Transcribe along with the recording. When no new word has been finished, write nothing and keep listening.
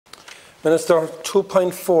Minister,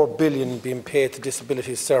 2.4 billion being paid to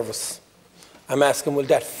disability service. I'm asking, will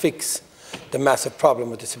that fix the massive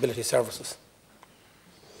problem with disability services?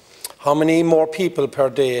 How many more people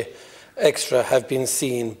per day extra have been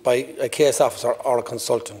seen by a case officer or a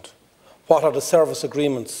consultant? What are the service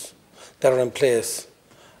agreements that are in place?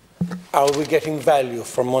 Are we getting value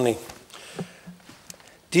for money?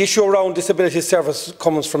 The issue around disability service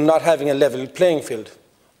comes from not having a level playing field.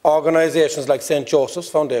 Organisations like St Joseph's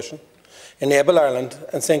Foundation, Enable Ireland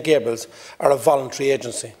and St Gabriel's are a voluntary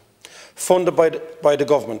agency, funded by the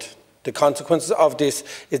government. The consequences of this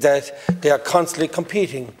is that they are constantly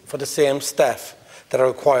competing for the same staff that are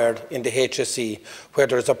required in the HSE, where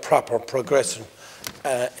there is a proper progression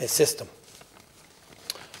system.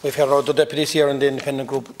 We've heard other deputies here in the independent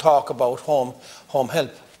group talk about home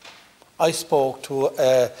help. I spoke to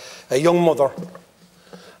a young mother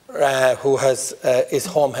who is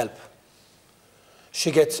home help. She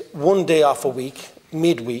gets 1 day off a week,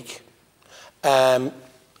 midweek.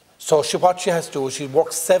 So what she has to do is she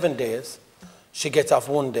works 7 days. She gets off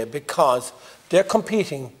 1 day because they're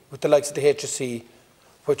competing with the likes of the HSE,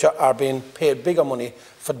 which are being paid bigger money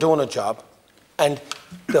for doing a job. And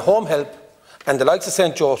the home help and the likes of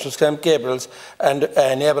St Joseph's, St Gabriel's and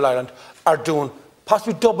Enable Ireland are doing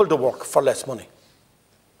possibly double the work for less money.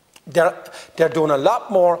 They're doing a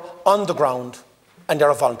lot more on the ground, and they're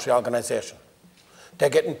a voluntary organisation. They're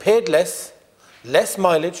getting paid less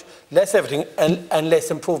mileage, less everything, and less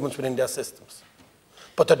improvements within their systems.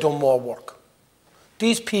 But they're doing more work.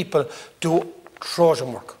 These people do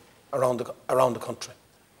Trojan work around the country.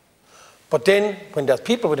 But then, when there's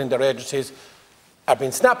people within their agencies are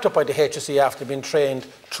being snapped up by the HSE after being trained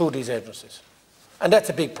through these agencies. And that's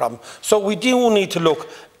a big problem. So we do need to look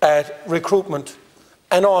at recruitment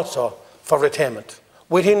and also for retainment.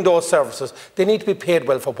 Within those services, they need to be paid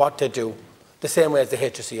well for what they do, the same way as the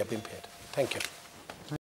HSE have been paid. Thank you.